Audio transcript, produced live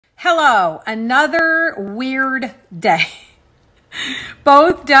Hello, another weird day.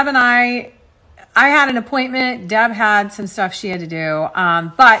 Both Deb and I had an appointment. Deb had some stuff she had to do,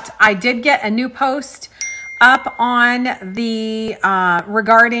 but I did get a new post up on the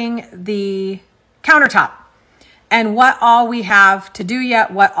regarding the countertop and what all we have to do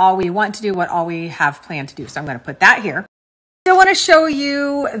yet, what all we want to do, what all we have planned to do. So I'm going to put that here. I want to show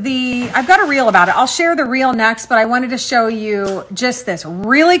you I've got a reel about it. I'll share the reel next, but I wanted to show you just this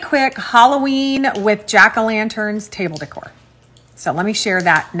really quick Halloween with jack-o'-lanterns table decor. So let me share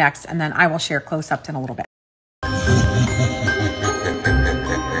that next, and then I will share close-ups in a little bit.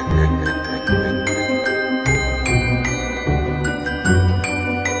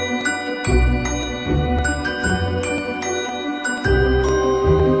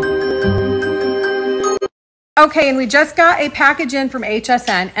 Okay, and we just got a package in from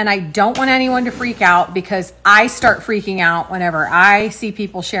HSN, and I don't want anyone to freak out because I start freaking out whenever I see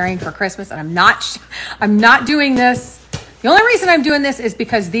people sharing for Christmas, and I'm not doing this. The only reason I'm doing this is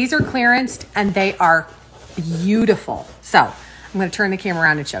because these are clearanced and they are beautiful. So I'm going to turn the camera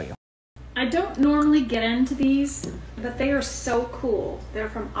around and show you. I don't normally get into these, but they are so cool. They're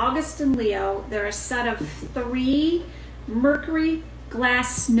from August and Leo. They're a set of 3 mercury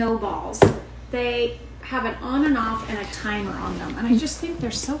glass snowballs. They have an on and off and a timer on them, and I just think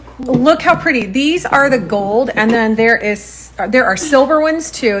they're so cool. Look how pretty. These are the gold, and then there are silver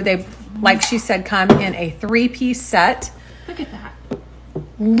ones too. They, like she said, come in a 3-piece set. Look at that.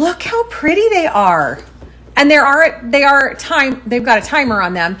 Look how pretty they are. And they've got a timer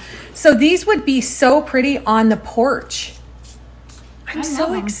on them. So these would be so pretty on the porch. I'm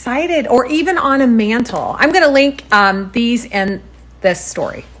so excited. Or even on a mantle. I'm going to link these in this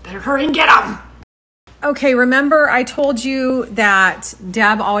story. Better hurry and get them. Okay, remember I told you that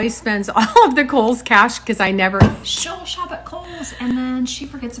Deb always spends all of the Kohl's cash because I never... She'll shop at Kohl's and then she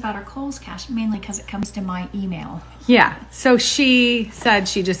forgets about her Kohl's cash, mainly because it comes to my email. Yeah, so she said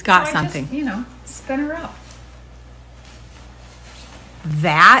she just got something. Just, spin her up.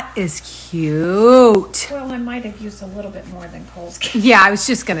 That is cute. Well, I might have used a little bit more than Kohl's cash. Yeah, I was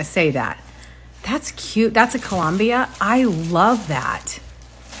just going to say that. That's cute. That's a Columbia. I love that.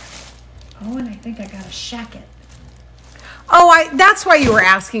 Oh, and I think I got a shacket. Oh, that's why you were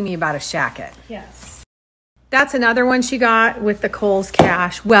asking me about a shacket. Yes. That's another one she got with the Kohl's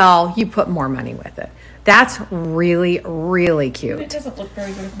cash. Well, you put more money with it. That's really, really cute. It doesn't look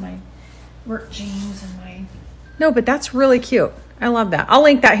very good with my work jeans and my... No, but that's really cute. I love that. I'll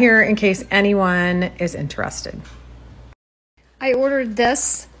link that here in case anyone is interested. I ordered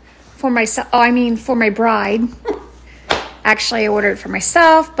this for myself. Oh, I mean for my bride. Actually, I ordered it for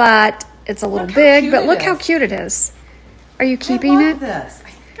myself, but it's a little big. But look how cute it is. Are you keeping it? I love this. I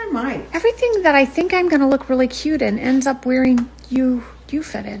think I might. Everything that I think I'm going to look really cute in ends up wearing you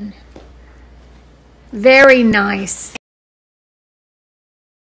fit in. Very nice.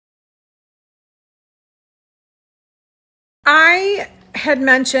 I had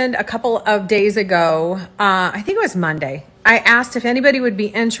mentioned a couple of days ago, I think it was Monday, I asked if anybody would be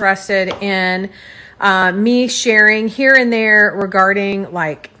interested in me sharing here and there regarding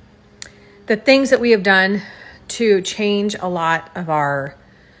like the things that we have done to change a lot of our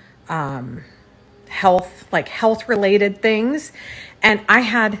health related things. And I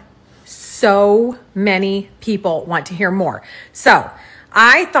had so many people want to hear more. So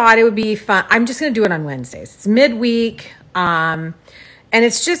I thought it would be fun. I'm just going to do it on Wednesdays. It's midweek. And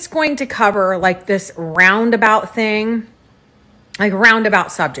it's just going to cover like this roundabout thing, like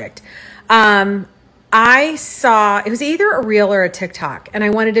roundabout subject. I saw, it was either a reel or a TikTok, and I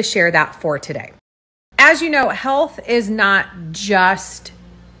wanted to share that for today. As you know, health is not just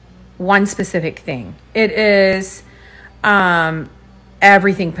one specific thing. It is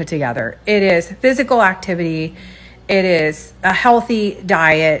everything put together. It is physical activity. It is a healthy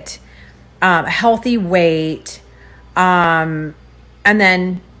diet, a healthy weight, and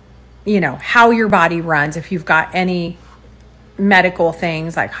then, how your body runs if you've got any medical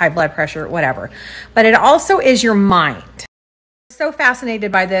things like high blood pressure, whatever. But it also is your mind. I'm so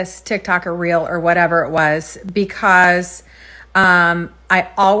fascinated by this TikTok or reel or whatever it was because I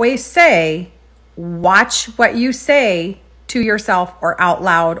always say, watch what you say to yourself or out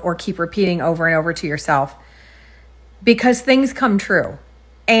loud or keep repeating over and over to yourself because things come true.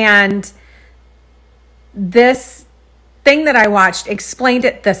 And this thing that I watched explained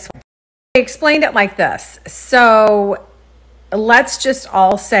it this way. They explained it like this. So let's just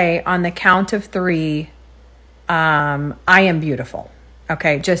all say on the count of 3, I am beautiful.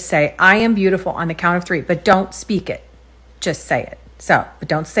 Okay, just say I am beautiful on the count of 3, but don't speak it. Just say it. So, but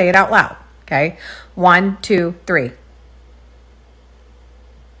don't say it out loud. Okay, 1, 2, 3.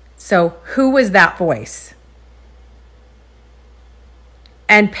 So who was that voice?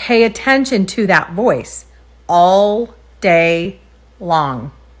 And pay attention to that voice all day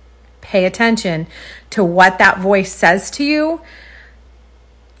long. Pay attention to what that voice says to you.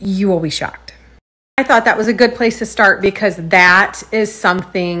 You will be shocked. I thought that was a good place to start because that is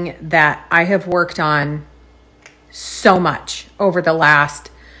something that I have worked on so much over the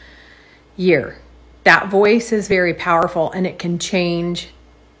last year. That voice is very powerful and it can change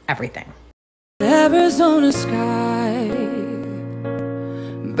everything. Arizona sky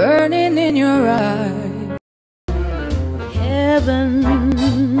burning in your eyes. Heaven,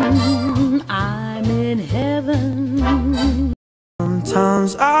 I'm in heaven.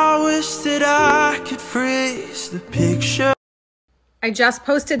 Sometimes I wish that I could freeze the picture. I just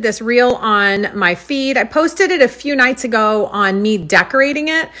posted this reel on my feed. I posted it a few nights ago on me decorating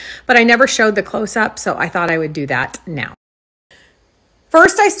it, but I never showed the close-up, so I thought I would do that now.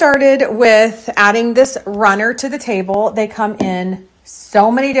 First, I started with adding this runner to the table. They come in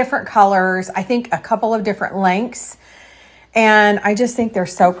so many different colors. I think a couple of different lengths. And I just think they're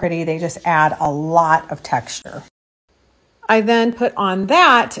so pretty. They just add a lot of texture. I then put on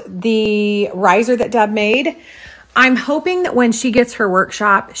that the riser that Deb made. I'm hoping that when she gets her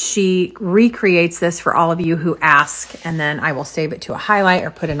workshop, she recreates this for all of you who ask, and then I will save it to a highlight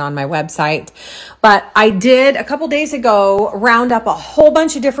or put it on my website. But I did a couple days ago round up a whole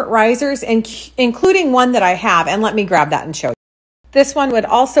bunch of different risers, including one that I have, and let me grab that and show you. This one would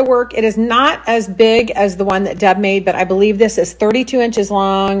also work. It is not as big as the one that Deb made, but I believe this is 32 inches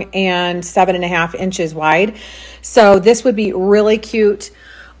long and 7.5 inches wide. So this would be really cute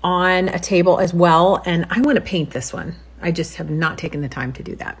on a table as well. And I want to paint this one. I just have not taken the time to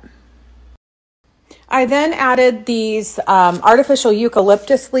do that. I then added these artificial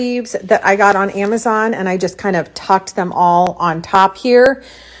eucalyptus leaves that I got on Amazon, and I just kind of tucked them all on top here.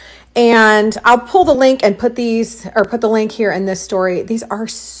 And I'll pull the link and put the link here in this story. These are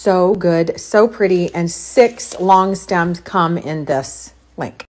so good, so pretty, and 6 long stems come in this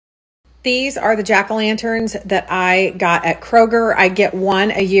link. These are the jack-o'-lanterns that I got at Kroger. I get one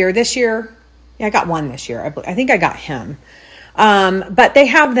a year. This year, yeah, I got one this year. I think I got him. But they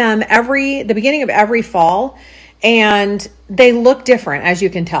have them the beginning of every fall, and they look different, as you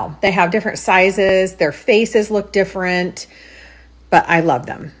can tell. They have different sizes. Their faces look different, but I love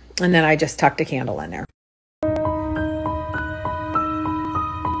them. And then I just tucked a candle in there.